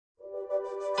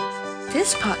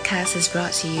This podcast is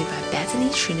brought to you by Bethany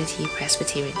Trinity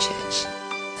Presbyterian Church.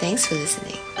 Thanks for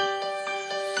listening.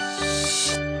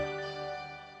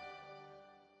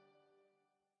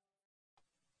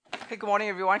 Okay, good morning,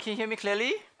 everyone. Can you hear me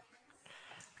clearly?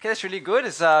 Okay, that's really good.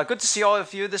 It's good to see all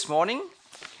of you this morning.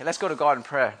 Okay, let's go to God in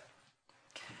prayer.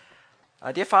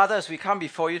 Dear Father, as we come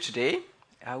before you today,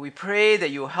 we pray that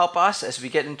you will help us as we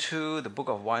get into the book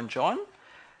of 1 John,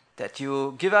 that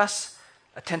you give us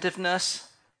attentiveness,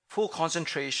 full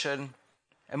concentration,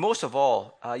 and most of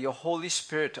all, your Holy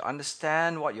Spirit to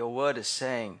understand what your word is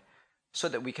saying so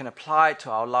that we can apply it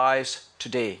to our lives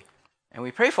today. And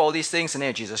we pray for all these things in the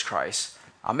name of Jesus Christ.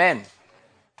 Amen.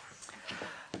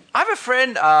 I have a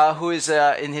friend who is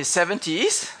in his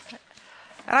 70s,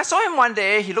 and I saw him one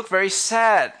day. He looked very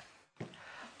sad.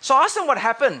 So I asked him what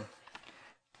happened.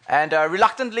 And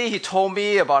reluctantly, he told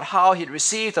me about how he'd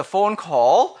received a phone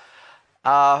call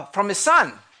from his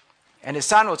son. And his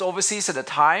son was overseas at the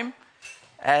time.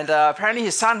 And apparently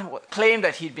his son claimed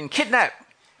that he'd been kidnapped.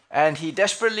 And he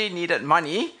desperately needed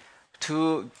money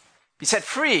to be set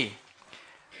free.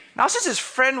 Now, since his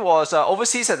friend was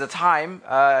overseas at the time,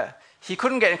 he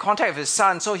couldn't get in contact with his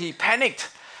son. So he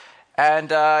panicked.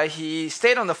 And he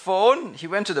stayed on the phone. He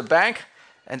went to the bank.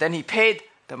 And then he paid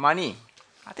the money.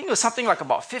 I think it was something like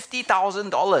about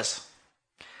 $50,000.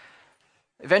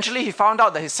 Eventually, he found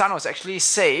out that his son was actually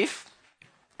safe.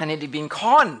 And he'd been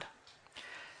conned.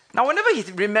 Now, whenever he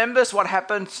remembers what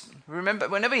happened,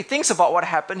 whenever he thinks about what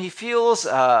happened, he feels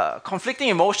conflicting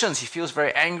emotions. He feels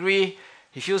very angry,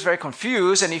 he feels very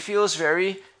confused, and he feels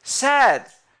very sad.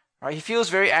 Right? He feels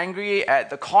very angry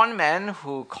at the con man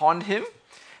who conned him.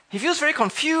 He feels very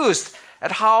confused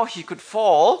at how he could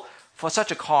fall for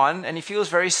such a con, and he feels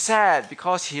very sad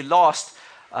because he lost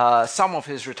some of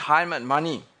his retirement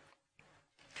money.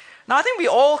 Now, I think we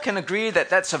all can agree that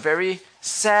that's a very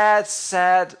sad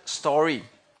story.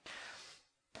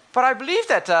 But I believe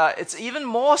that it's even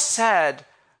more sad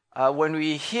when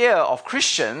we hear of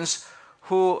Christians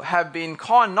who have been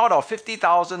conned not of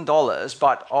 $50,000,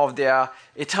 but of their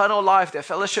eternal life, their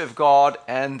fellowship with God,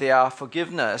 and their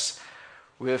forgiveness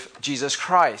with Jesus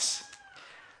Christ.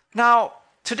 Now,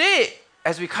 today,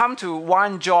 as we come to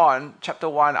 1 John chapter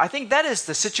 1, I think that is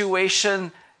the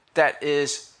situation that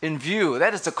is in view.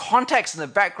 That is the context and the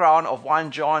background of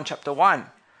 1 John chapter 1.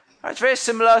 It's very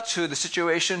similar to the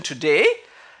situation today,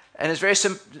 and it's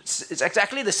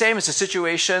exactly the same as the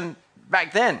situation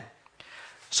back then.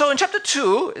 So in chapter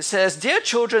 2, it says, "Dear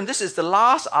children, this is the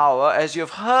last hour, as you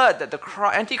have heard that the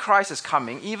Antichrist is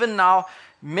coming. Even now,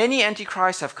 many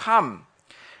Antichrists have come.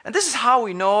 And this is how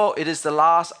we know it is the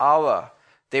last hour.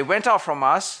 They went out from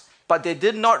us, but they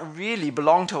did not really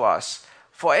belong to us.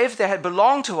 For if they had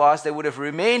belonged to us, they would have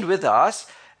remained with us,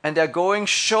 and their going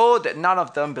showed that none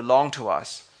of them belonged to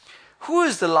us. Who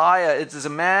is the liar? It is a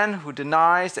man who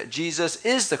denies that Jesus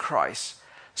is the Christ.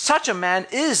 Such a man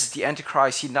is the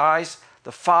Antichrist. He denies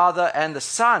the Father and the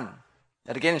Son."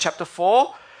 And again in chapter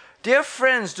 4, "Dear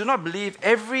friends, do not believe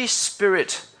every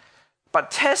spirit, but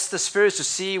test the spirits to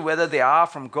see whether they are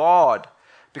from God,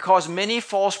 because many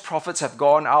false prophets have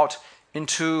gone out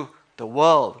into the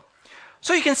world."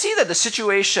 So you can see that the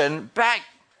situation back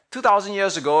 2,000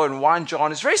 years ago in 1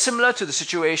 John is very similar to the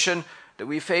situation that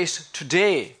we face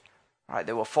today. Right?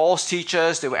 There were false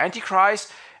teachers, there were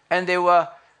antichrists, and they were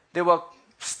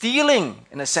stealing,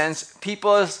 in a sense,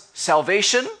 people's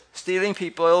salvation, stealing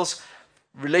people's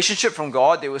relationship from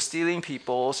God. They were stealing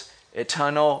people's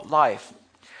eternal life.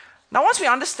 Now, once we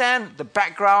understand the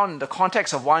background, the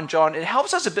context of 1 John, it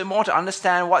helps us a bit more to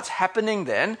understand what's happening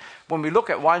then when we look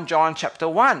at 1 John chapter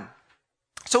 1.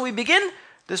 So we begin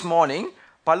this morning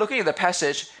by looking at the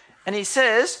passage, and he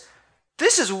says,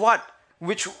 "This is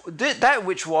that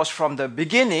which was from the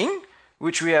beginning,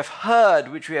 which we have heard,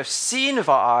 which we have seen with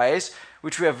our eyes,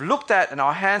 which we have looked at and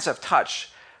our hands have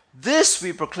touched. This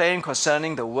we proclaim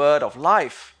concerning the word of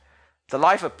life. The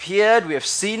life appeared, we have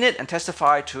seen it and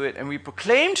testified to it, and we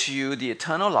proclaim to you the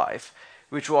eternal life,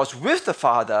 which was with the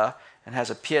Father and has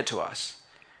appeared to us.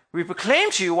 We proclaim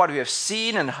to you what we have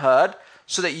seen and heard,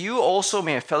 so that you also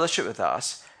may have fellowship with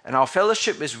us, and our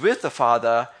fellowship is with the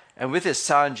Father and with his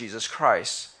Son, Jesus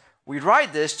Christ. We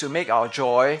write this to make our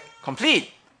joy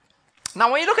complete."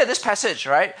 Now, when you look at this passage,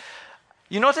 right,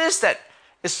 you notice that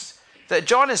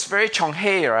John is very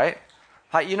chonghei, right?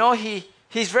 Like,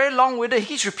 he's very long-winded.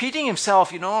 He's repeating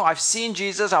himself, I've seen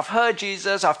Jesus, I've heard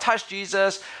Jesus, I've touched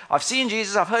Jesus, I've seen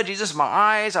Jesus, I've heard Jesus with my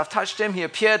eyes, I've touched him, he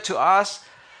appeared to us.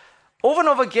 Over and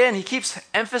over again, he keeps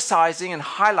emphasizing and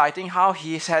highlighting how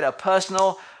he's had a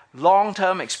personal,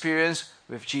 long-term experience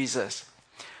with Jesus.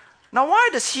 Now, why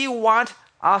does he want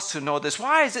us to know this?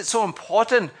 Why is it so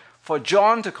important for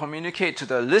John to communicate to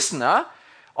the listener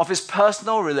of his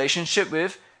personal relationship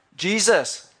with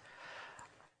Jesus?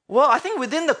 Well, I think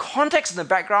within the context and the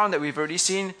background that we've already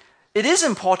seen, it is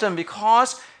important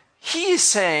because he is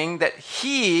saying that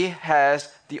he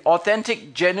has the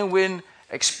authentic, genuine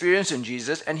experience in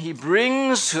Jesus, and he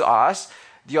brings to us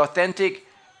the authentic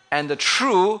and the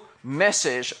true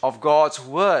message of God's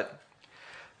word.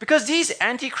 Because these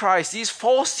antichrists, these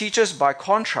false teachers by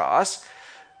contrast,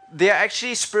 they are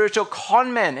actually spiritual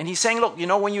con men. And he's saying, look,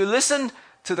 when you listen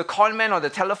to the con man on the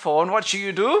telephone, what should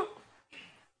you do?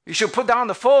 You should put down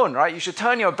the phone, right? You should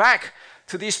turn your back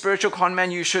to these spiritual con men.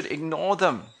 You should ignore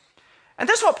them. And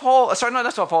that's what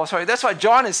that's what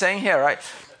John is saying here, right?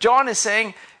 John is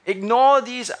saying, ignore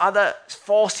these other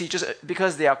false teachers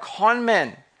because they are con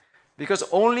men. Because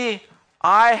only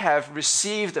I have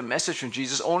received the message from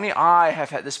Jesus. Only I have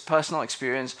had this personal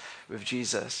experience with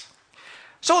Jesus.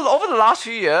 So over the last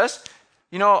few years,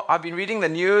 I've been reading the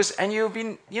news, and you've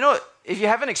been, if you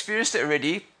haven't experienced it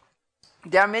already,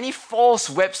 there are many false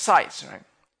websites,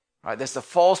 right? There's the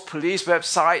false police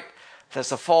website. There's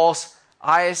the false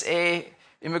ISA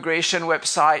immigration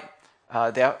website.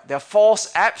 There are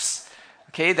false apps.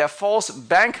 Okay, there are false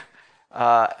bank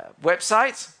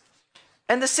websites.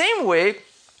 And the same way,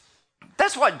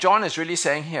 that's what John is really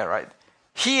saying here, right?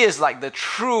 He is like the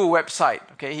true website.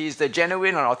 Okay, he's the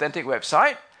genuine and authentic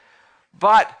website.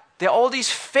 But there are all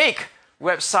these fake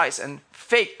websites and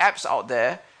fake apps out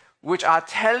there which are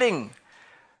telling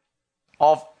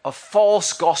of a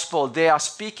false gospel. They are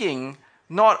speaking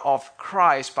not of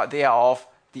Christ, but they are of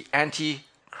the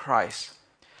Antichrist.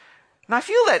 And I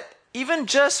feel that even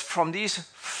just from these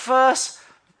first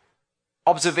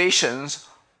observations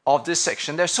of this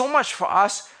section, there's so much for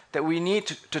us that we need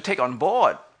to take on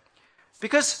board.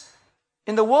 Because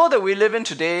in the world that we live in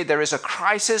today, there is a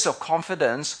crisis of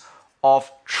confidence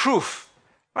of truth.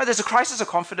 Right? There's a crisis of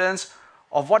confidence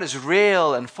of what is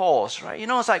real and false. Right?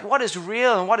 It's like, what is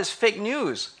real and what is fake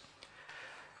news?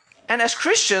 And as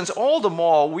Christians, all the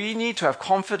more we need to have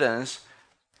confidence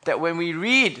that when we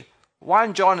read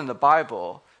 1 John in the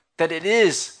Bible, that it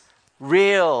is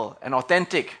real and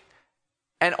authentic.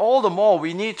 And all the more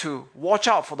we need to watch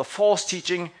out for the false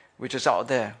teaching which is out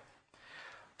there.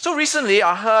 So recently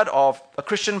I heard of a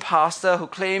Christian pastor who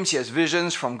claims he has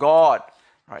visions from God.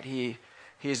 Right?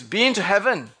 He's been to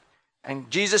heaven and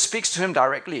Jesus speaks to him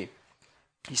directly.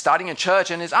 He's starting a church,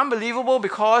 and it's unbelievable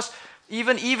because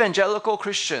even evangelical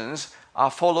Christians are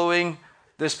following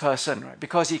this person, right?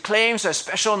 Because he claims a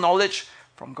special knowledge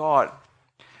from God.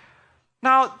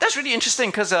 Now, that's really interesting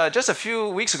because just a few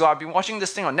weeks ago, I've been watching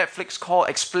this thing on Netflix called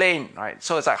Explain, right?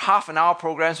 So it's like half-an-hour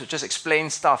programs which just explain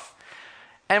stuff.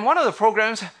 And one of the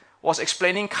programs was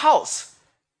explaining cults.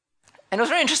 And it was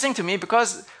very interesting to me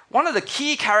because one of the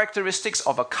key characteristics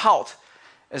of a cult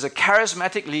is a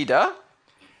charismatic leader.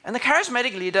 And the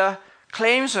charismatic leader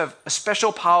claims to have a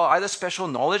special power, either special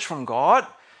knowledge from God,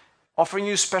 offering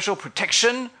you special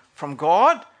protection from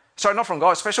God. Sorry, not from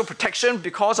God, special protection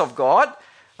because of God.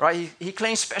 Right? He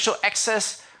claims special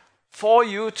access for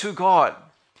you to God.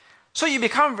 So you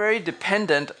become very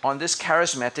dependent on this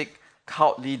charismatic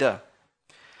cult leader.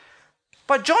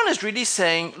 But John is really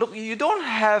saying, look, you don't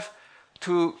have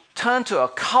to turn to a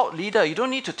cult leader. You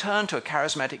don't need to turn to a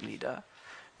charismatic leader.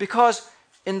 Because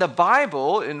in the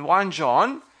Bible, in 1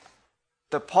 John,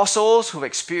 the apostles who've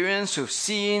experienced, who've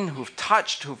seen, who've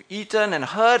touched, who've eaten and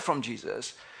heard from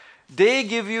Jesus, they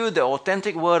give you the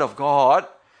authentic word of God,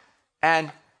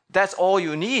 and that's all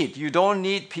you need. You don't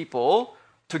need people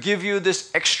to give you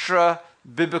this extra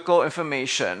biblical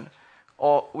information,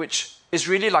 or which is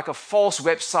really like a false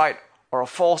website or a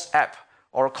false app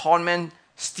or a con man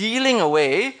stealing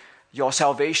away your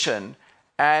salvation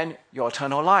and your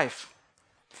eternal life.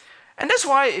 And that's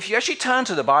why if you actually turn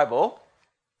to the Bible,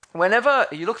 whenever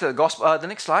you look at the gospel, the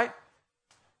next slide.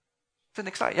 The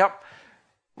next slide, yep.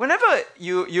 Whenever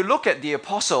you look at the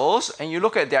apostles and you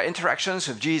look at their interactions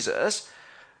with Jesus,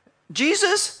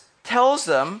 Jesus tells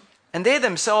them, and they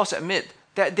themselves admit,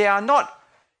 that they are not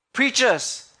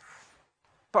preachers,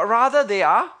 but rather they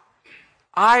are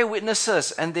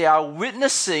eyewitnesses, and they are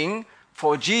witnessing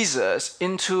for Jesus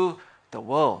into the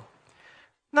world.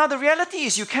 Now, the reality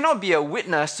is you cannot be a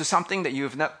witness to something that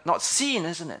you've not seen,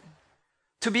 isn't it?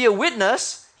 To be a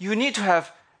witness, you need to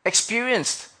have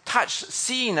experienced, touched,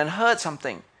 seen, and heard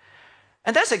something.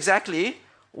 And that's exactly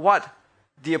what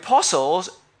the apostles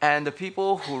and the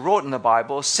people who wrote in the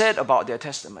Bible said about their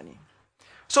testimony.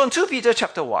 So in 2 Peter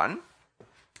chapter 1,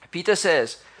 Peter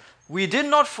says, "We did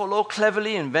not follow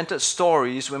cleverly invented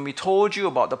stories when we told you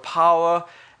about the power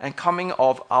and coming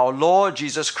of our Lord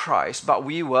Jesus Christ, but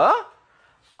we were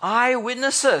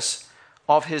eyewitnesses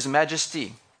of his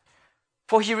majesty.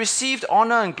 For he received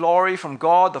honor and glory from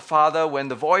God the Father when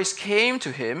the voice came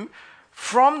to him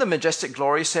from the majestic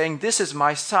glory, saying, "This is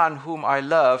my Son whom I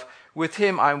love, with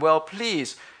him I am well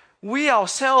pleased." We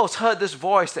ourselves heard this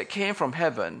voice that came from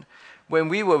heaven when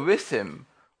we were with him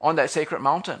on that sacred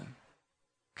mountain.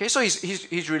 Okay, so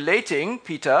he's relating,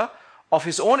 Peter, of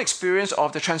his own experience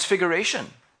of the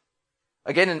transfiguration.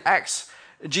 Again in Acts,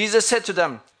 Jesus said to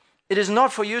them, "It is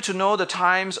not for you to know the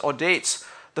times or dates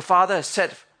the Father has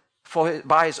set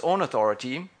by his own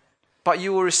authority, but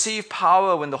you will receive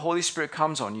power when the Holy Spirit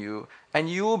comes on you, and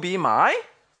you will be my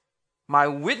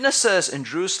witnesses in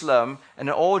Jerusalem and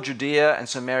in all Judea and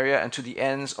Samaria and to the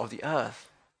ends of the earth."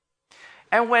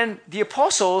 And when the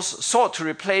apostles sought to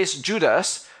replace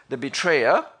Judas, the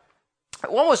betrayer,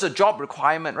 what was the job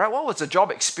requirement, right? What was the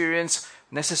job experience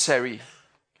necessary?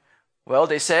 Well,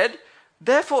 they said,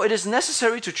 "Therefore it is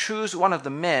necessary to choose one of the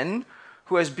men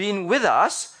who has been with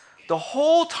us the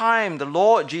whole time the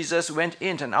Lord Jesus went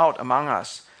in and out among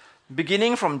us,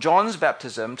 beginning from John's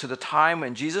baptism to the time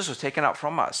when Jesus was taken up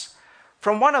from us.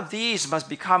 From one of these must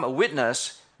become a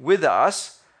witness with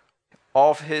us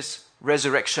of his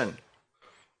resurrection."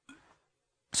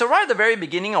 So right at the very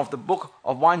beginning of the book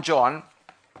of 1 John,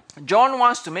 John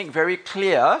wants to make very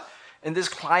clear in this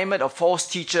climate of false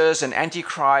teachers and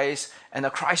antichrist and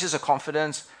a crisis of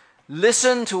confidence,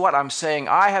 listen to what I'm saying.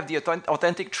 I have the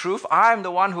authentic truth. I am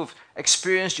the one who've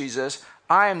experienced Jesus.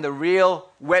 I am the real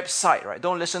website, right?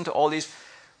 Don't listen to all these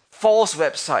false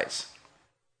websites.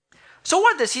 So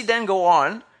what does he then go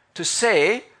on to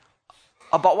say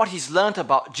about what he's learned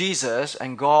about Jesus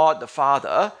and God the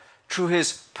Father through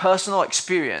his personal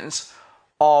experience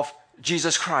of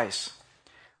Jesus Christ?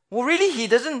 Well, really, he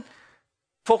doesn't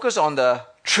focus on the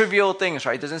trivial things,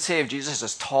 right? He doesn't say if Jesus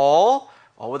is tall,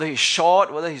 or whether he's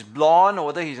short, whether he's blonde, or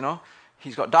whether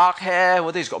he's got dark hair,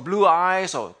 whether he's got blue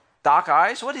eyes or dark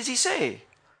eyes. What does he say?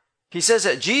 He says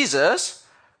that Jesus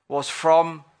was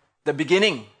from the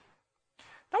beginning.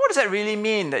 Now, what does that really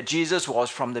mean, that Jesus was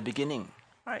from the beginning?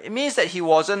 Right? It means that he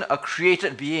wasn't a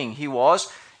created being. He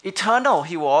was eternal.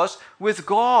 He was with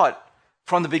God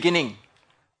from the beginning.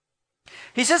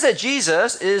 He says that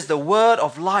Jesus is the word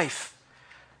of life.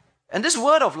 And this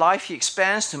word of life he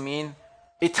expands to mean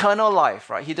eternal life,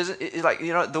 right? He doesn't, it's like,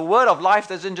 the word of life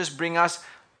doesn't just bring us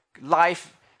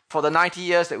life for the 90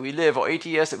 years that we live or 80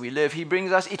 years that we live. He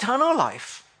brings us eternal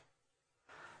life.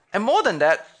 And more than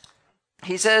that,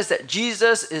 he says that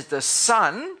Jesus is the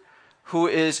Son who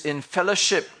is in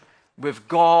fellowship with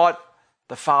God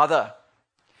the Father.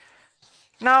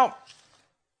 Now,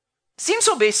 seems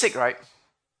so basic, right?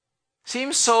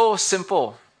 Seems so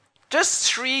simple.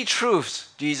 Just three truths.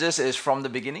 Jesus is from the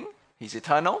beginning. He's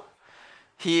eternal.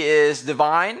 He is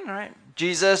divine, right?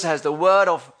 Jesus has the word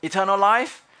of eternal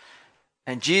life.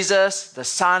 And Jesus, the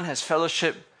Son, has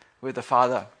fellowship with the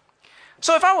Father.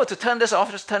 So if I were to turn this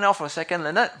off, just turn it off for a second,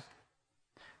 Leonard.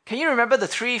 Can you remember the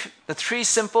three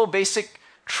simple basic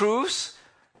truths?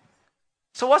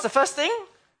 So what's the first thing?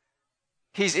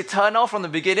 He's eternal from the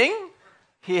beginning.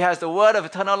 He has the word of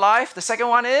eternal life. The second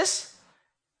one is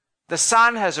the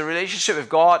Son has a relationship with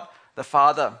God the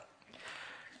Father.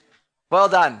 Well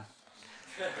done.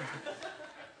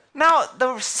 Now,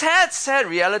 the sad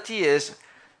reality is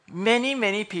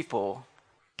many people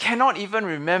cannot even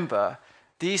remember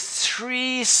these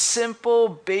three simple,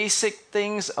 basic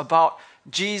things about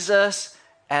Jesus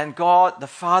and God the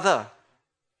Father.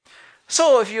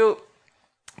 So if you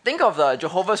think of the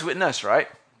Jehovah's Witness, right?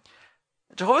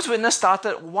 Jehovah's Witness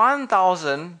started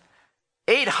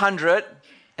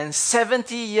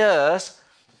 1,870 years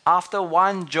after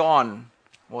 1 John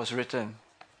was written.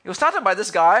 It was started by this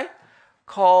guy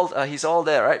called, he's all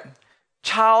there, right?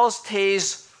 Charles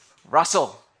Taze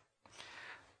Russell.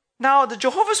 Now, the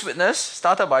Jehovah's Witness,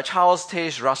 started by Charles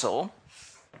Taze Russell,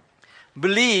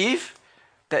 believe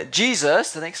that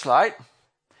Jesus, the next slide,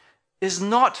 is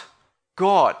not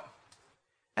God.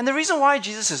 And the reason why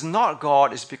Jesus is not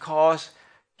God is because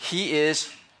he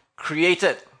is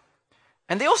created.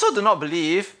 And they also do not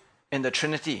believe in the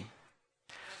Trinity.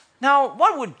 Now,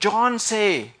 what would John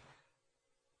say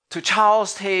to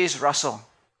Charles Taze Russell?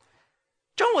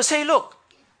 John would say, look,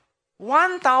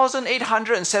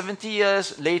 1,870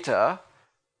 years later,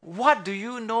 what do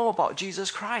you know about Jesus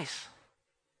Christ?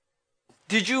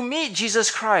 Did you meet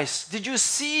Jesus Christ? Did you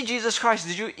see Jesus Christ?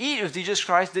 Did you eat with Jesus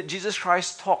Christ? Did Jesus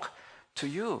Christ talk to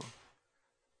you?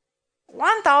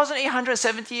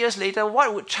 1,870 years later,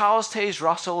 what would Charles Taze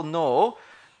Russell know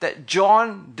that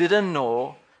John didn't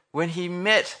know when he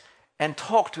met and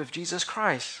talked with Jesus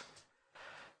Christ?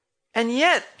 And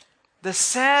yet, the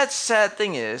sad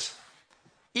thing is,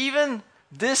 even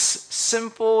this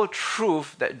simple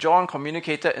truth that John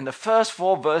communicated in the first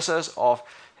 4 verses of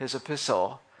his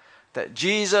epistle, that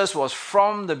Jesus was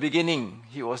from the beginning,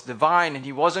 he was divine and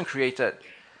he wasn't created.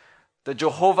 The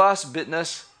Jehovah's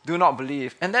Witness do not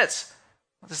believe. And that's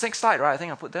the next slide, right? I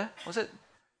think I put there. Was it?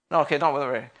 No, okay, not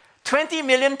worry. 20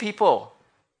 million people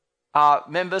are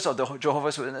members of the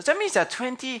Jehovah's Witness. That means there are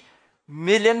 20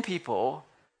 million people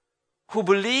who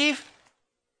believe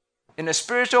in a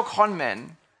spiritual con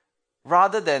man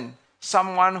rather than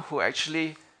someone who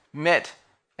actually met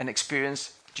and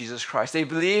experienced Jesus Christ. They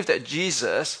believe that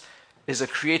Jesus is a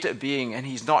created being and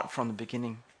he's not from the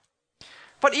beginning.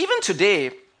 But even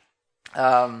today,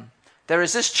 there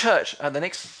is this church, the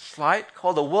next slide,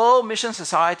 called the World Mission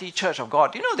Society Church of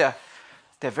God. You know,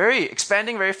 they're very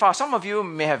expanding very fast. Some of you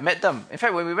may have met them. In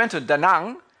fact, when we went to Da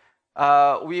Nang,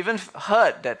 we even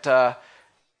heard that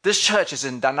this church is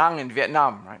in Da Nang in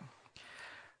Vietnam, right?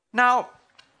 Now,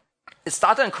 it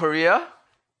started in Korea,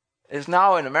 it's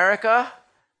now in America,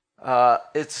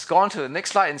 it's gone to the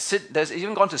next slide, there's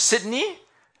even gone to Sydney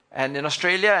and in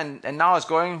Australia, and now it's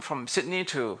going from Sydney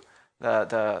to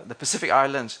the Pacific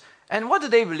Islands. And what do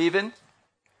they believe in?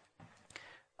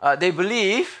 They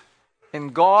believe in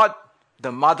God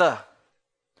the Mother,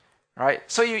 right?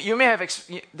 So you may have,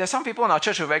 there's some people in our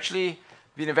church who have actually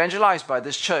been evangelized by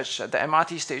this church at the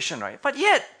MRT station, right? But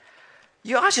yet,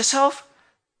 you ask yourself,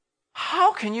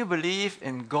 how can you believe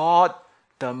in God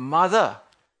the Mother?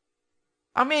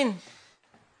 I mean,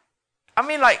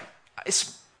 like,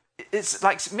 it's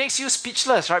like makes you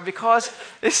speechless, right? Because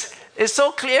it's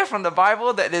so clear from the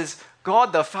Bible that it's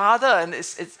God the Father, and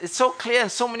it's so clear in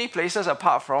so many places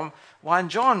apart from 1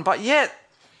 John. But yet,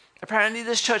 apparently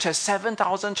this church has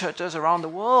 7,000 churches around the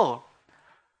world.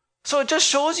 So it just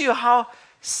shows you how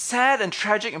sad and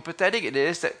tragic and pathetic it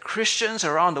is that Christians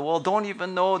around the world don't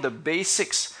even know the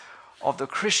basics of the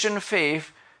Christian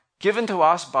faith given to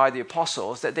us by the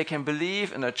apostles, that they can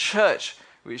believe in a church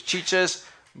which teaches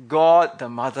God the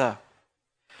Mother.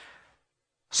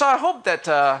 So I hope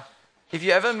that if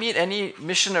you ever meet any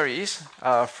missionaries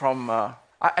from...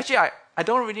 I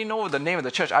don't really know the name of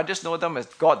the church. I just know them as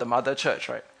God the Mother Church,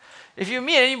 right? If you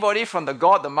meet anybody from the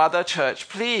God the Mother Church,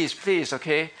 please,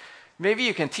 okay, maybe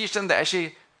you can teach them that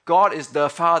actually God is the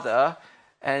Father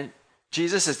and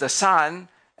Jesus is the Son,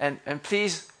 and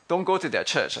please don't go to their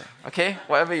church, okay?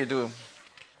 Whatever you do.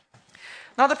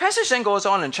 Now the passage then goes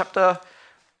on in chapter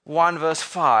 1 verse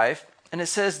 5, and it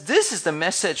says, "This is the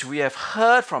message we have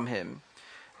heard from him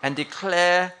and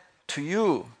declare to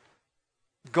you.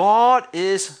 God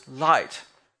is light.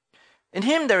 In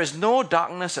him there is no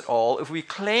darkness at all. If we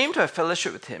claim to have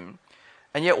fellowship with him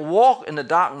and yet walk in the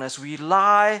darkness, we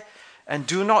lie and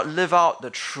do not live out the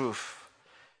truth.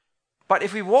 But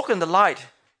if we walk in the light,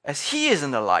 as he is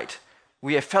in the light,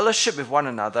 we have fellowship with one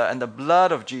another, and the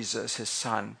blood of Jesus, his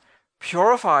Son,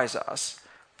 purifies us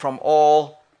from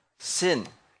all sin."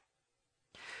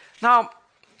 Now,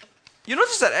 you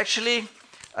notice that actually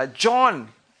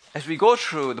John, as we go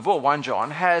through the book of 1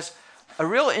 John, has a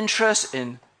real interest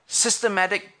in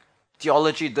systematic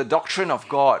theology, the doctrine of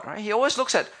God. Right? He always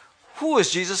looks at who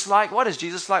is Jesus like, what is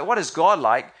Jesus like, what is God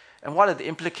like, and what are the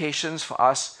implications for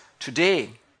us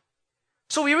today.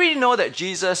 So we really know that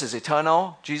Jesus is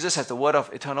eternal. Jesus has the word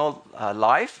of eternal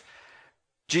life.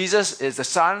 Jesus is the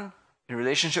Son in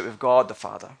relationship with God the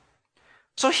Father.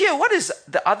 So here, what is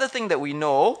the other thing that we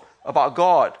know about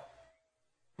God?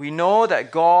 We know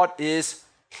that God is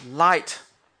light.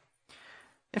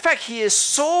 In fact, he is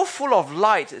so full of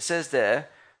light, it says there,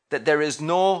 that there is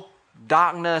no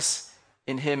darkness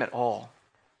in him at all.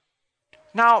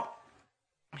 Now,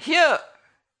 here,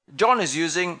 John is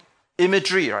using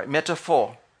imagery, right?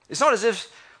 Metaphor. It's not as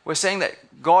if we're saying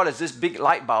that God is this big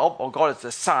light bulb or God is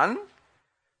the sun,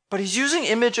 but he's using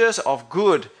images of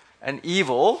good and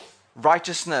evil,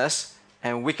 righteousness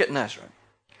and wickedness, right?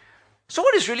 So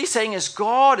what he's really saying is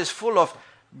God is full of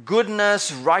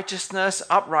goodness, righteousness,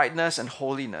 uprightness, and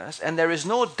holiness, and there is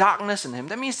no darkness in him.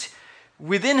 That means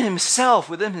within himself,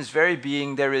 within his very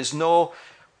being, there is no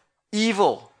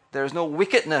evil, there is no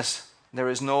wickedness, there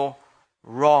is no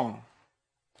wrong.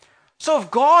 So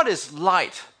if God is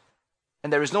light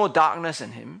and there is no darkness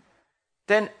in him,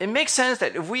 then it makes sense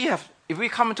that if we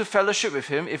come into fellowship with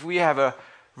him, if we have a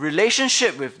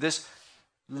relationship with this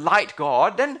light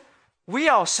God, then we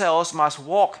ourselves must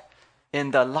walk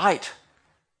in the light.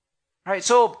 Right?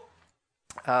 So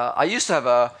I used to have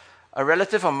a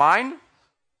relative of mine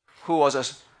who was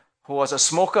a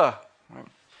smoker. Right?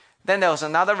 Then there was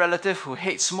another relative who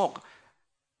hates smoke.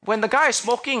 When the guy is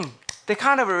smoking, they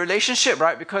can't have a relationship,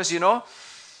 right? Because,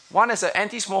 one is an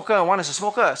anti-smoker and one is a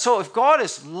smoker. So if God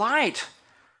is light,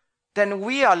 then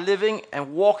we are living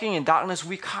and walking in darkness.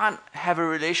 We can't have a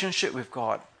relationship with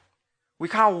God. We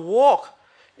can't walk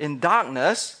in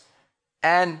darkness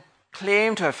and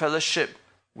claim to have fellowship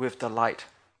with the light.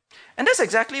 And that's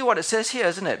exactly what it says here,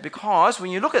 isn't it? Because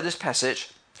when you look at this passage,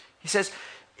 he says,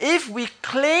 if we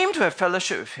claim to have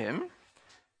fellowship with him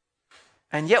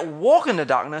and yet walk in the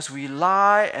darkness, we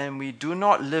lie and we do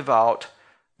not live out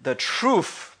the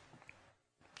truth.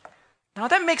 Now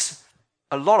that makes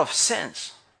a lot of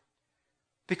sense.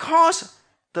 Because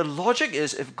the logic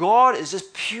is, if God is this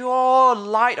pure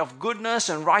light of goodness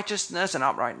and righteousness and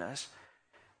uprightness,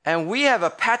 and we have a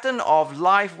pattern of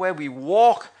life where we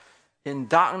walk in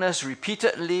darkness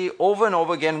repeatedly, over and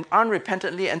over again,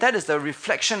 unrepentantly, and that is the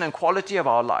reflection and quality of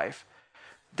our life,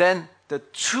 then the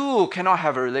two cannot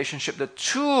have a relationship. The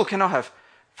two cannot have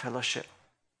fellowship.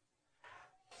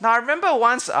 Now, I remember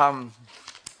once when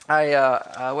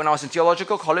I was in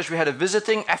theological college, we had a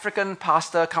visiting African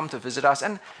pastor come to visit us,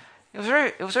 and it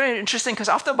was very interesting because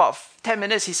after about 10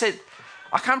 minutes, he said,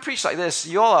 I can't preach like this.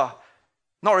 You all are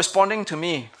not responding to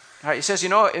me. Right? He says,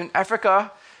 in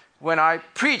Africa, when I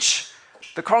preach,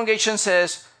 the congregation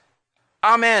says,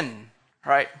 Amen.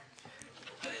 Right?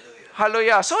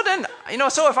 Hallelujah. So then,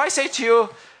 so if I say to you,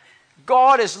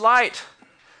 God is light,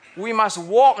 we must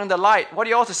walk in the light. What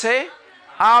do you all to say?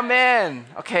 Amen.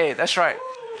 Okay, that's right.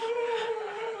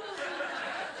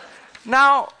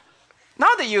 Now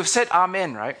that you've said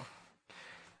Amen, right?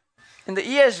 In the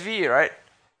ESV, right?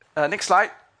 Next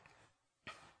slide.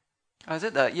 Is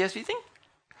it the ESV thing?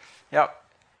 Yep.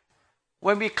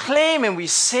 When we claim and we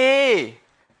say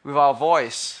with our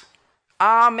voice,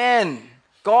 Amen,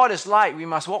 God is light, we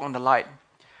must walk in the light.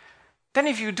 Then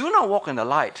if you do not walk in the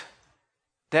light,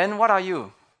 then what are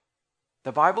you?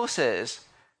 The Bible says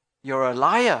you're a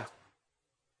liar.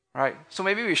 Right? So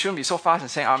maybe we shouldn't be so fast in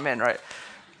saying Amen, right?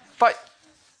 But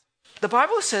the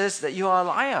Bible says that you are a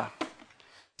liar.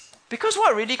 Because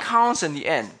what really counts in the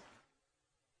end,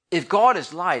 if God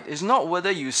is light, is not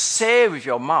whether you say with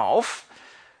your mouth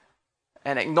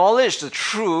and acknowledge the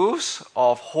truths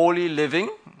of holy living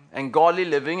and godly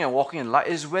living and walking in light,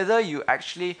 is whether you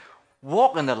actually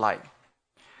walk in the light.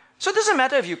 So it doesn't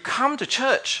matter if you come to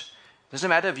church. It doesn't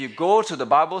matter if you go to the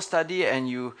Bible study and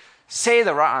you say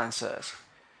the right answers.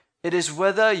 It is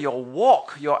whether your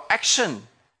walk, your action,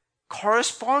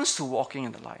 corresponds to walking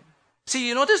in the light. See,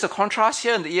 you notice the contrast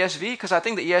here in the ESV? Because I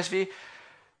think the ESV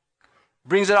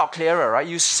brings it out clearer, right?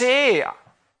 You say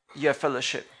you have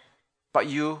fellowship, but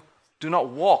you do not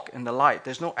walk in the light.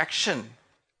 There's no action.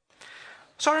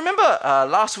 So I remember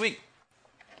last week,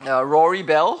 Rory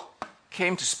Bell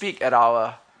came to speak at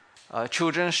our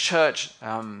children's church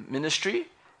ministry,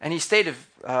 and he stayed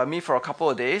with me for a couple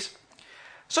of days.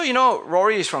 So,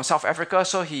 Rory is from South Africa,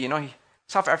 so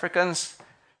South Africans,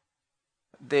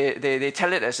 they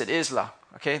tell it as it is, lah.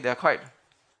 Okay, they're quite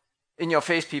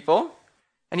in-your-face people.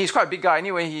 And he's quite a big guy.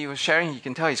 Anyway, he was sharing, you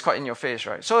can tell he's quite in your face,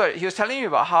 right? So he was telling me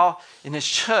about how in his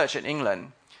church in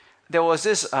England, there was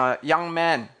this young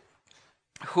man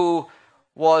who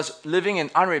was living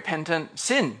in unrepentant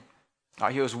sin.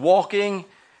 He was walking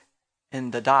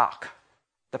in the dark.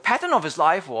 The pattern of his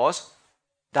life was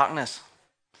darkness.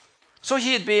 So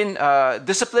he had been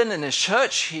disciplined in his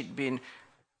church. He'd been,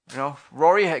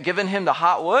 Rory had given him the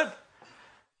hard word.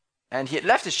 And he had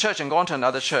left his church and gone to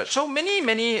another church. So many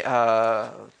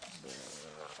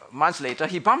months later,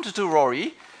 he bumped into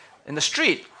Rory in the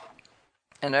street.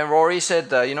 And then Rory said,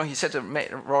 he said to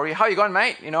Rory, how you going,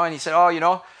 mate? And he said,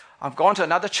 I've gone to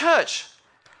another church.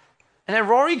 And then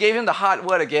Rory gave him the hard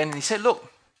word again. And he said, look,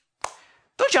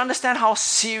 don't you understand how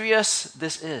serious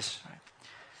this is?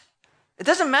 It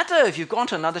doesn't matter if you've gone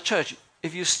to another church.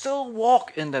 If you still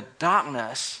walk in the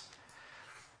darkness,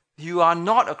 you are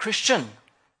not a Christian.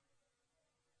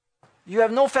 You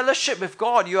have no fellowship with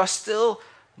God. You are still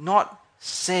not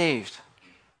saved.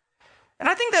 And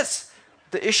I think that's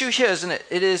the issue here, isn't it?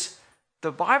 It is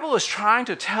the Bible is trying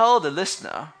to tell the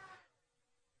listener,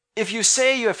 if you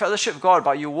say you have fellowship with God,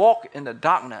 but you walk in the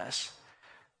darkness,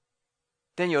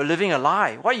 then you're living a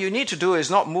lie. What you need to do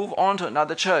is not move on to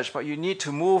another church, but you need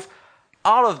to move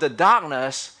out of the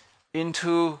darkness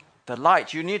into the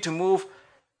light. You need to move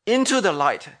into the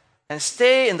light and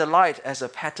stay in the light as a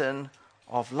pattern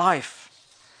of life.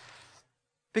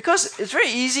 Because it's very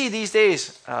easy these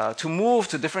days to move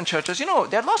to different churches. There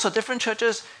are lots of different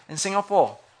churches in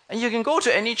Singapore. And you can go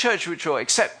to any church which will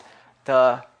accept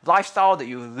the lifestyle that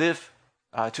you live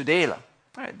today.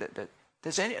 Right? There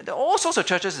are all sorts of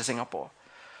churches in Singapore.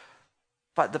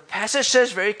 But the passage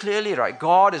says very clearly, right?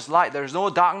 God is light. There is no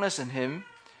darkness in him.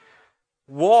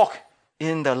 Walk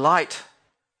in the light.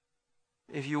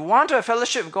 If you want to have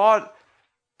fellowship with God,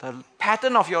 The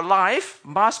pattern of your life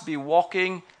must be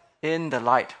walking in the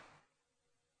light.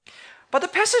 But the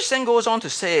passage then goes on to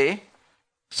say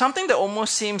something that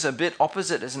almost seems a bit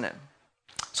opposite, isn't it?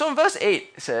 So in verse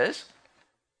 8 it says,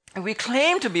 "If we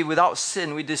claim to be without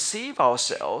sin, we deceive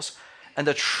ourselves, and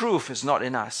the truth is not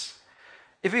in us.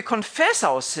 If we confess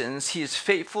our sins, he is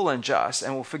faithful and just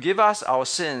and will forgive us our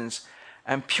sins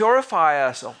and purify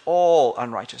us of all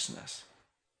unrighteousness.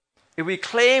 If we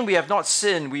claim we have not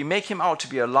sinned, we make him out to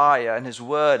be a liar, and his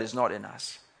word is not in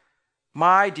us.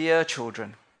 My dear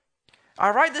children, I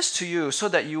write this to you so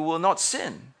that you will not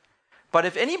sin. But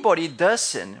if anybody does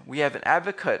sin, we have an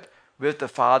advocate with the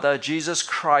Father, Jesus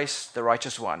Christ, the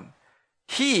righteous one.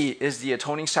 He is the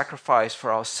atoning sacrifice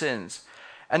for our sins,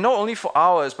 and not only for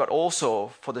ours, but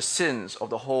also for the sins of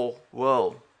the whole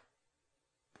world."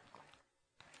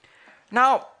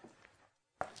 Now,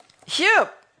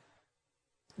 here,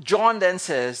 John then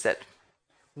says that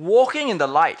walking in the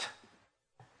light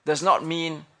does not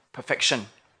mean perfection.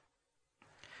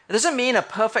 It doesn't mean a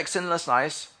perfect, sinless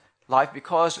life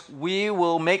because we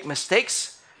will make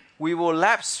mistakes, we will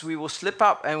lapse, we will slip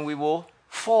up, and we will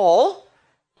fall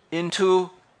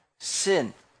into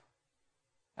sin.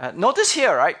 Notice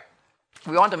here, right?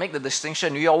 We want to make the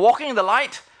distinction. You are walking in the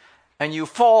light and you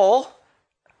fall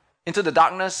into the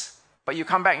darkness, but you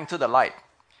come back into the light.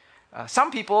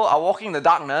 Some people are walking in the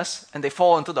darkness and they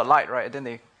fall into the light, right? And then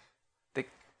they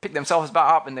pick themselves back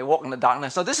up and they walk in the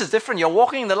darkness. So this is different. You're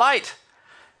walking in the light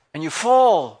and you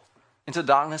fall into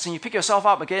darkness and you pick yourself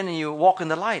up again and you walk in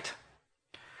the light.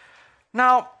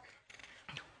 Now,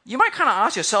 you might kind of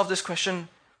ask yourself this question,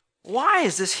 why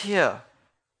is this here?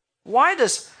 Why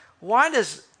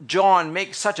does John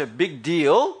make such a big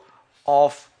deal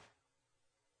of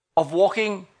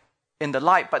walking in the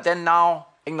light, but then now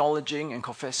acknowledging and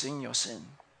confessing your sin?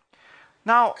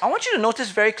 Now, I want you to notice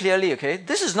very clearly, okay,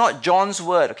 this is not John's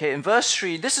word, okay? In verse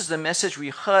 3, this is the message we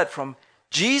heard from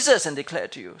Jesus and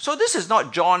declared to you. So this is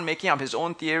not John making up his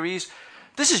own theories.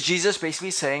 This is Jesus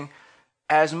basically saying,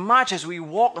 as much as we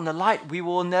walk in the light, we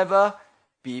will never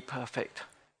be perfect.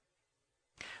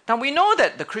 Now, we know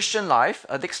that the Christian life,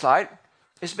 next slide,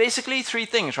 is basically three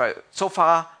things, right? So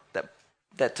far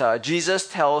that Jesus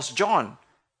tells John.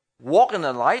 Walk in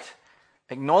the light,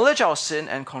 acknowledge our sin,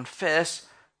 and confess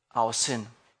our sin.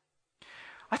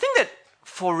 I think that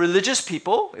for religious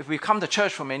people, if we've come to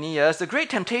church for many years, the great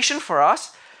temptation for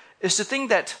us is to think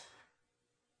that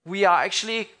we are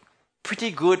actually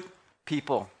pretty good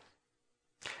people.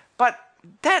 But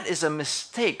that is a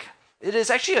mistake. It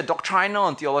is actually a doctrinal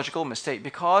and theological mistake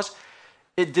because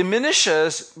it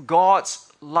diminishes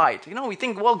God's light. You know, we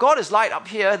think, well, God is light up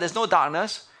here, there's no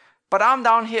darkness, but I'm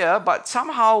down here, but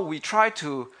somehow we try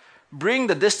to bring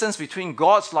the distance between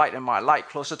God's light and my light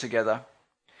closer together.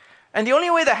 And the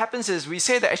only way that happens is we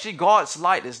say that actually God's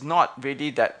light is not really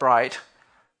that bright,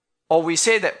 or we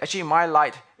say that actually my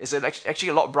light is actually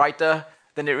a lot brighter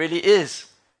than it really is.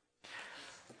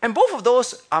 And both of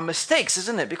those are mistakes,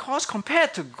 isn't it? Because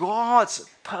compared to God's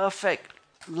perfect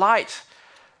light,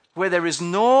 where there is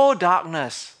no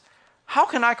darkness, how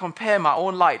can I compare my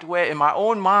own light, where in my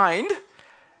own mind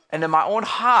and in my own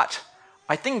heart,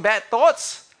 I think bad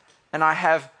thoughts and I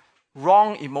have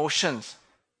wrong emotions?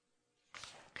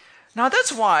 Now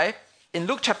that's why in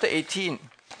Luke chapter 18,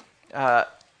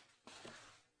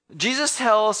 Jesus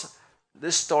tells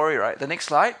this story, right? The next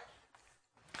slide.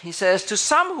 He says, to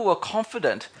some who were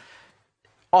confident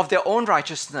of their own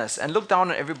righteousness and looked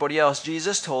down on everybody else,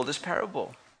 Jesus told this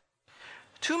parable.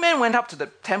 Two men went up to the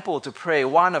temple to pray,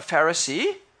 one a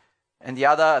Pharisee and the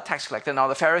other a tax collector. Now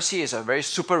the Pharisee is a very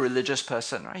super religious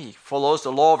person, right? He follows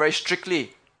the law very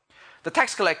strictly. The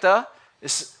tax collector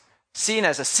is seen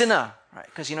as a sinner, right?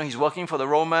 Because, he's working for the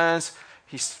Romans.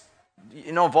 He's,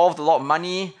 involved a lot of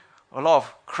money, a lot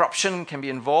of corruption can be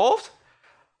involved.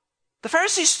 The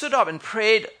Pharisee stood up and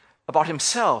prayed about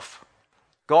himself.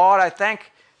 God, I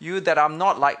thank you that I'm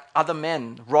not like other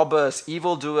men, robbers,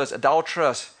 evildoers,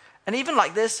 adulterers, and even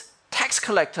like this tax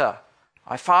collector.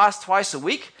 I fast twice a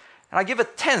week and I give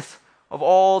 1/10 of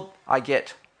all I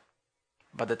get.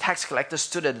 But the tax collector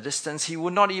stood at a distance. He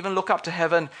would not even look up to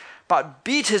heaven, but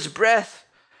beat his breath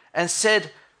and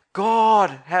said,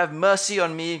 God, have mercy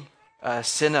on me, a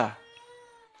sinner.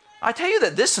 I tell you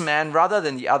that this man, rather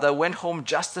than the other, went home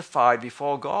justified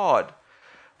before God.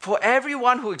 For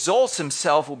everyone who exalts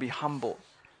himself will be humbled,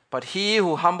 but he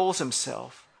who humbles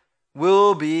himself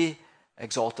will be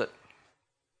exalted.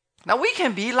 Now we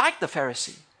can be like the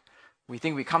Pharisee. We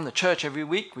think we come to church every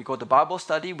week, we go to Bible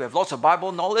study, we have lots of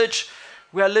Bible knowledge,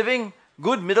 we are living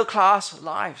good middle-class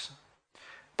lives.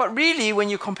 But really, when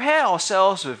you compare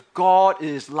ourselves with God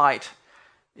is light,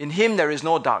 in him there is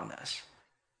no darkness,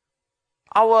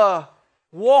 our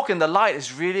walk in the light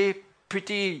is really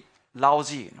pretty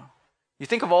lousy. You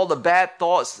think of all the bad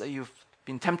thoughts that you've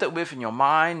been tempted with in your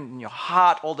mind, in your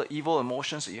heart, all the evil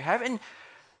emotions that you have. And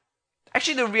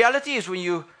actually the reality is when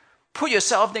you put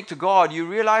yourself next to God, you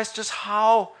realize just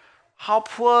how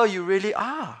poor you really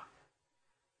are.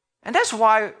 And that's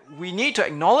why we need to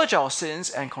acknowledge our sins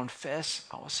and confess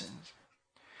our sins.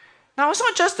 Now, it's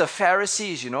not just the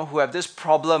Pharisees, who have this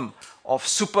problem of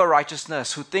super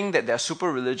righteousness, who think that they're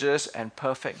super religious and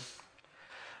perfect.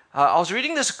 I was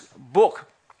reading this book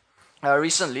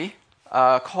recently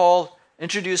called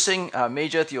Introducing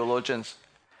Major Theologians.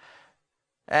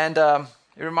 And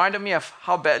it reminded me of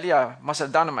how badly I must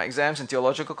have done in my exams in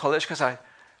theological college, because I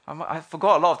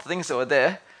forgot a lot of the things that were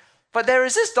there. But there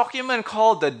is this document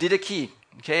called the Didache.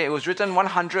 Okay, it was written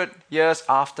 100 years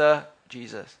after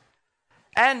Jesus.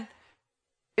 And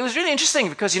it was really interesting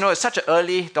because, it's such an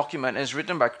early document. It's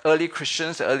written by early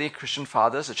Christians, the early Christian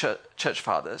fathers, the church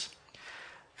fathers.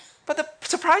 But the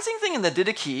surprising thing in the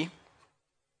Didache,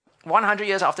 100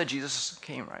 years after Jesus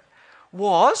came, right,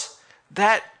 was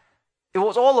that it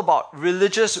was all about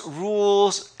religious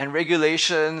rules and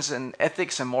regulations and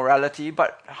ethics and morality,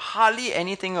 but hardly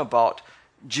anything about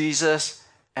Jesus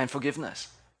and forgiveness.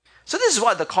 So this is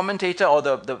what the commentator or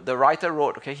the writer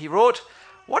wrote. Okay, he wrote,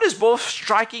 "What is both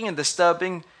striking and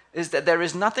disturbing is that there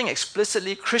is nothing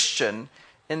explicitly Christian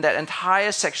in that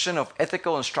entire section of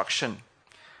ethical instruction.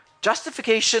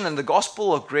 Justification and the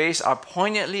gospel of grace are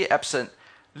poignantly absent,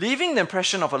 leaving the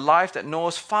impression of a life that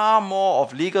knows far more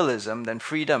of legalism than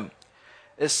freedom.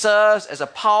 It serves as a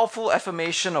powerful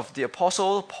affirmation of the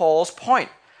Apostle Paul's point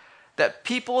that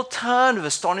people turn with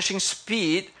astonishing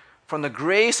speed from the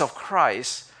grace of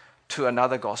Christ to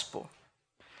another gospel."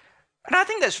 And I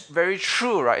think that's very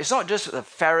true, right? It's not just the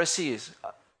Pharisees.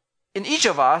 In each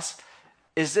of us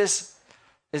is this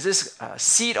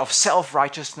seed of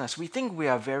self-righteousness. We think we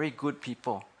are very good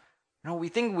people. We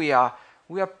think we are.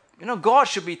 God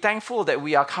should be thankful that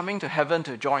we are coming to heaven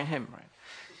to join Him,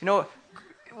 right?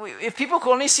 If people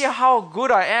could only see how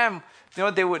good I am,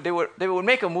 they would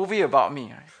make a movie about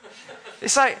me. Right?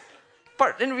 It's like,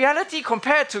 but in reality,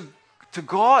 compared to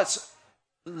God's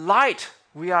light,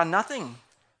 we are nothing.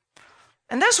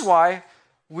 And that's why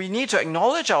we need to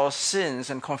acknowledge our sins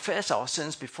and confess our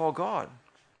sins before God.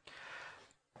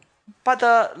 But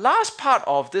the last part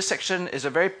of this section is a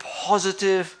very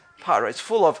positive part, right? It's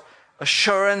full of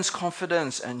assurance,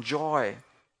 confidence, and joy.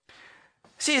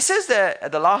 See, it says there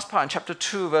at the last part in chapter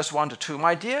 2, verse 1 to 2,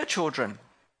 "My dear children,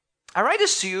 I write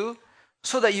this to you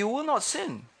so that you will not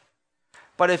sin.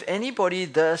 But if anybody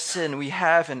does sin, we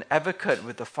have an advocate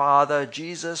with the Father,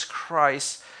 Jesus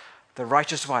Christ, the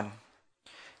righteous one.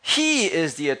 He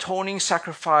is the atoning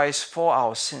sacrifice for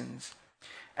our sins,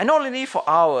 and not only for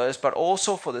ours, but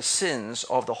also for the sins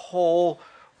of the whole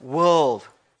world."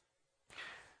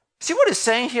 See, what it's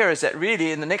saying here is that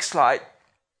really, in the next slide,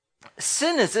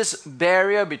 sin is this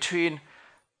barrier between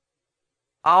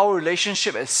our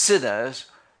relationship as sinners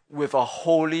with a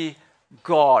holy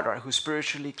God, right, who's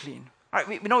spiritually clean. Right?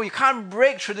 We can't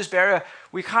break through this barrier.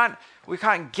 We can't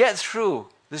get through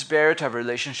this barrier to have a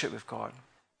relationship with God.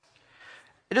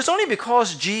 It is only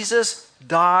because Jesus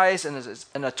dies and is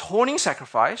an atoning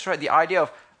sacrifice, right? The idea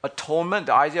of atonement,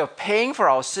 the idea of paying for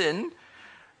our sin,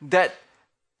 that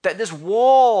this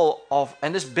wall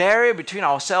and this barrier between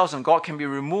ourselves and God can be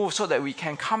removed so that we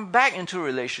can come back into a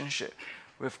relationship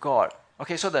with God.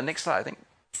 Okay, so the next slide, I think.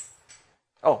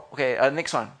 Oh, okay,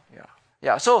 next one.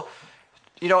 Yeah. So,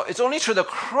 it's only through the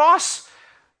cross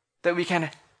that we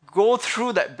can go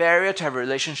through that barrier to have a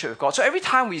relationship with God. So every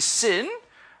time we sin,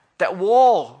 that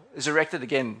wall is erected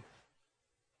again.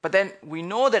 But then we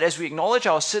know that as we acknowledge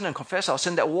our sin and confess our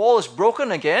sin, that wall is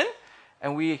broken again,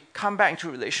 and we come back into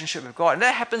a relationship with God. And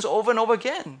that happens over and over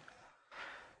again.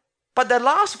 But the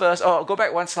last verse, go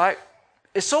back one slide,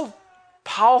 is so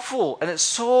powerful and it's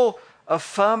so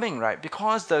affirming, right?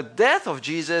 Because the death of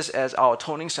Jesus as our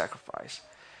atoning sacrifice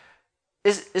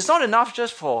is not enough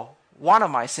just for one of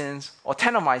my sins, or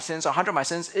 10 of my sins, or 100 of my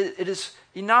sins. It is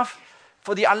enough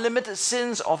for the unlimited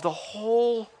sins of the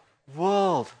whole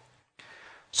world.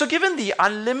 So given the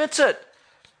unlimited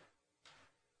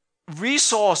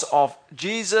resource of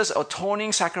Jesus'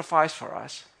 atoning sacrifice for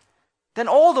us, then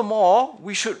all the more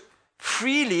we should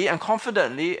freely and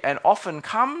confidently and often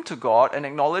come to God and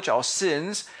acknowledge our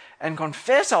sins and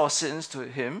confess our sins to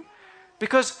Him,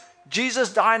 because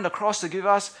Jesus died on the cross to give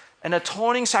us an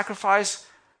atoning sacrifice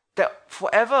that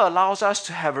forever allows us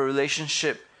to have a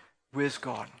relationship with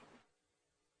God.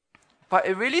 But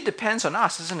it really depends on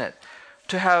us, isn't it?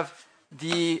 To have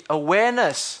the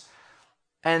awareness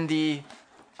and the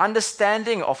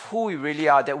understanding of who we really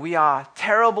are, that we are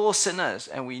terrible sinners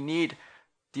and we need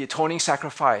the atoning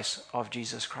sacrifice of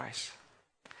Jesus Christ.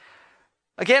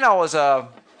 Again, I was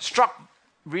struck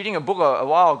reading a book a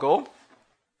while ago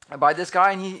by this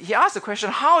guy, and he asked the question,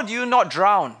 how do you not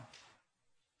drown?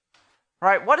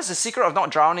 Right? What is the secret of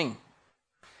not drowning?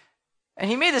 And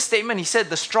he made a statement. He said,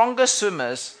 the strongest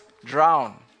swimmers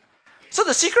drown. So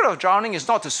the secret of drowning is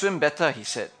not to swim better, he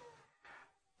said.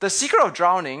 The secret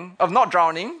of not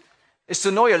drowning, is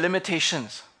to know your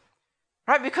limitations.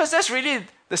 Right? Because that's really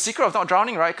the secret of not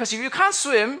drowning, right? Because if you can't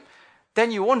swim,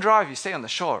 then you won't drown if you stay on the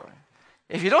shore. Right?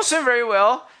 If you don't swim very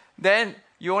well, then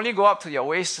you only go up to your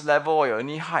waist level or your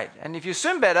knee height. And if you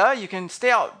swim better, you can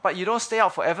stay out, but you don't stay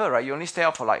out forever, right? You only stay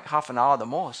out for like half an hour at the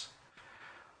most.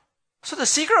 So the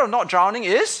secret of not drowning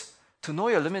is to know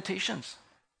your limitations.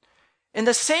 In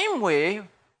the same way,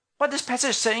 what this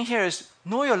passage is saying here is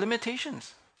know your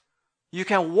limitations. You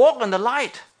can walk in the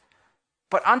light,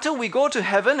 but until we go to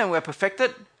heaven and we're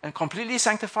perfected and completely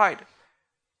sanctified,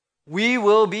 we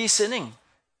will be sinning.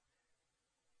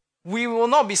 We will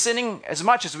not be sinning as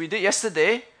much as we did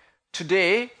yesterday,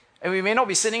 today, and we may not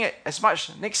be sinning as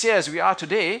much next year as we are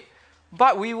today,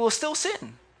 but we will still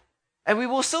sin. And we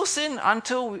will still sin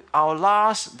until our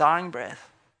last dying breath.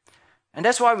 And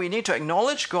that's why we need to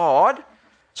acknowledge our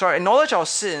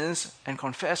sins and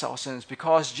confess our sins,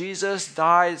 because Jesus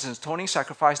died as an atoning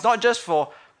sacrifice, not just for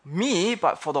me,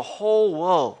 but for the whole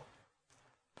world.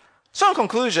 So in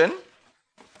conclusion,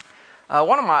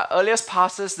 one of my earliest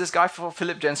pastors, this guy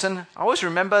Philip Jensen, I always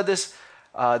remember this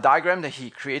diagram that he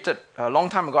created a long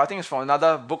time ago. I think it's from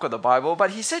another book of the Bible.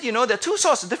 But he said, there are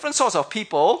different sorts of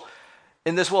people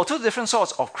in this world, two different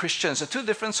sorts of Christians, and two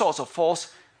different sorts of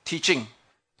false teaching.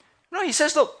 He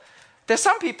says, look, there's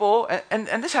some people,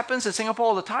 and this happens in Singapore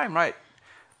all the time, right,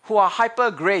 who are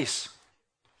hyper grace.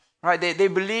 Right? They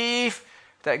believe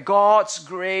that God's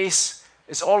grace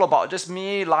is all about just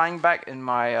me lying back in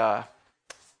my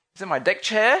deck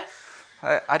chair.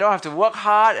 I don't have to work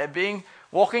hard at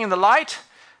walking in the light.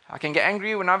 I can get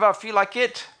angry whenever I feel like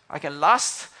it. I can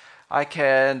lust. I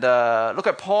can look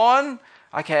at porn.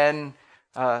 I can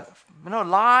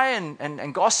lie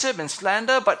and gossip and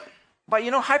slander. But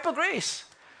hyper grace.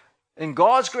 In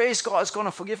God's grace, God is going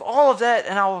to forgive all of that,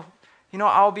 and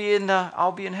I'll be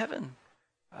in heaven.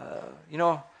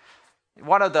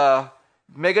 One of the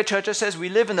mega churches says we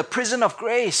live in the prison of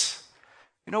grace.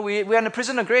 We are in the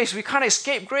prison of grace. We can't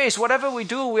escape grace. Whatever we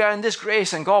do, we are in this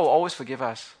grace, and God will always forgive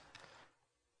us.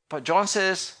 But John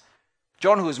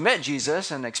who's met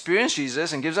Jesus and experienced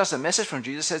Jesus and gives us a message from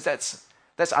Jesus, says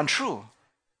that's untrue.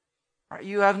 Right?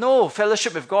 You have no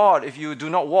fellowship with God if you do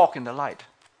not walk in the light.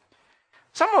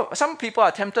 Some people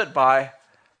are tempted by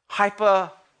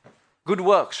hyper good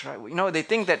works, right? They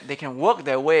think that they can work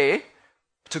their way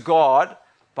to God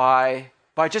by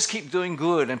just keep doing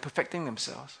good and perfecting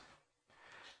themselves.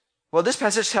 Well, this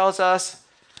passage tells us,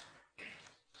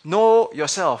 know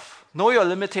yourself, know your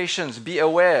limitations, be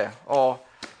aware, or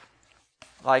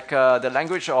like the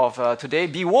language of today,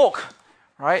 be woke,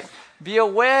 right? Be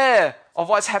aware of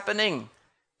what's happening,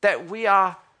 that we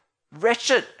are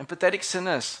wretched and pathetic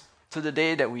sinners to the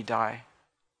day that we die.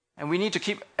 And we need to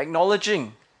keep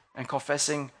acknowledging and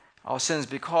confessing our sins,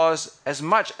 because as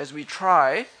much as we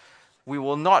try, we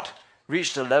will not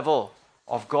reach the level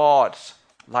of God's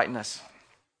likeness.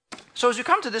 So as we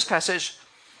come to this passage,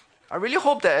 I really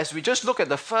hope that as we just look at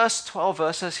the first 12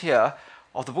 verses here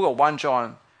of the book of 1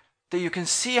 John, that you can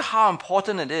see how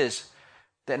important it is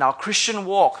that in our Christian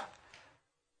walk,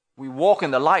 we walk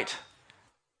in the light,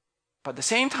 but at the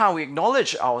same time we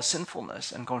acknowledge our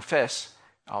sinfulness and confess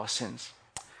our sins.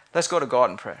 Let's go to God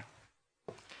in prayer.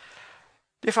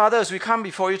 Dear Father, as we come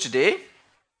before you today,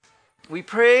 we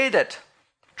pray that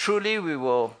truly we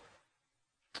will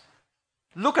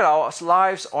look at our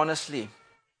lives honestly,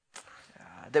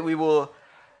 that we will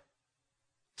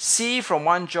see from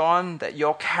 1 John that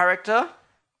your character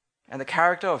and the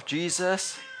character of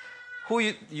Jesus,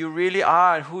 who you really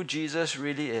are and who Jesus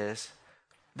really is,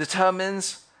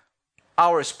 determines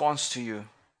our response to you.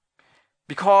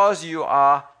 Because you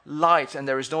are light and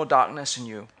there is no darkness in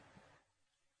you,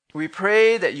 we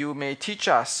pray that you may teach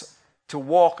us to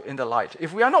walk in the light.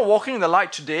 If we are not walking in the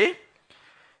light today,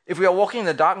 if we are walking in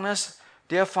the darkness,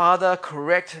 dear Father,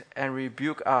 correct and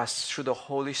rebuke us through the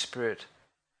Holy Spirit.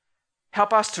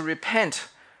 Help us to repent.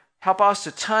 Help us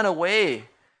to turn away.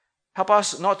 Help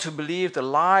us not to believe the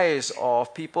lies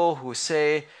of people who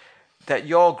say that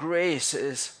your grace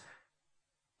is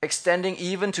extending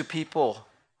even to people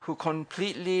who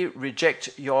completely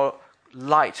reject your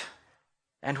light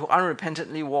and who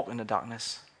unrepentantly walk in the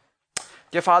darkness.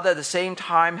 Dear Father, at the same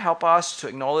time, help us to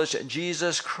acknowledge that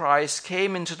Jesus Christ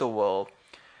came into the world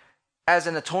as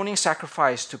an atoning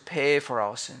sacrifice to pay for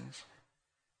our sins.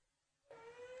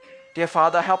 Dear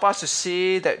Father, help us to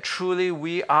see that truly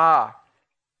we are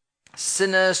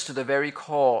sinners to the very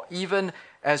core, even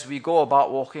as we go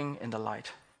about walking in the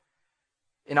light.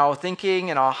 In our thinking,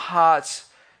 in our hearts,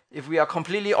 if we are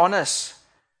completely honest,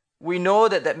 we know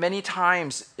that many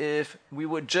times, if we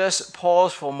would just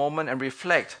pause for a moment and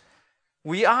reflect,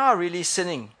 we are really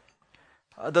sinning.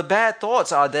 The bad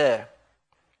thoughts are there.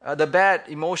 The bad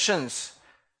emotions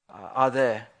are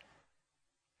there.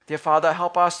 Dear Father,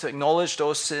 help us to acknowledge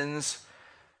those sins,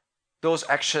 those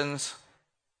actions,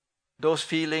 those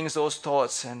feelings, those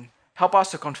thoughts, and help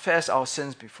us to confess our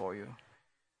sins before you.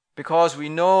 Because we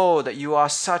know that you are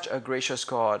such a gracious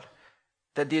God,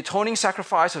 that the atoning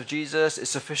sacrifice of Jesus is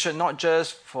sufficient not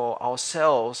just for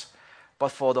ourselves, but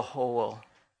for the whole world.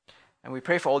 And we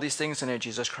pray for all these things in the name of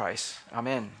Jesus Christ.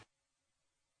 Amen.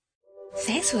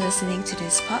 Thanks for listening to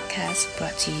this podcast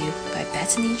brought to you by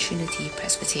Bethany Trinity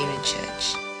Presbyterian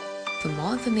Church. For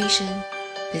more information,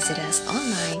 visit us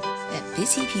online at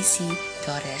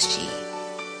busypc.sg.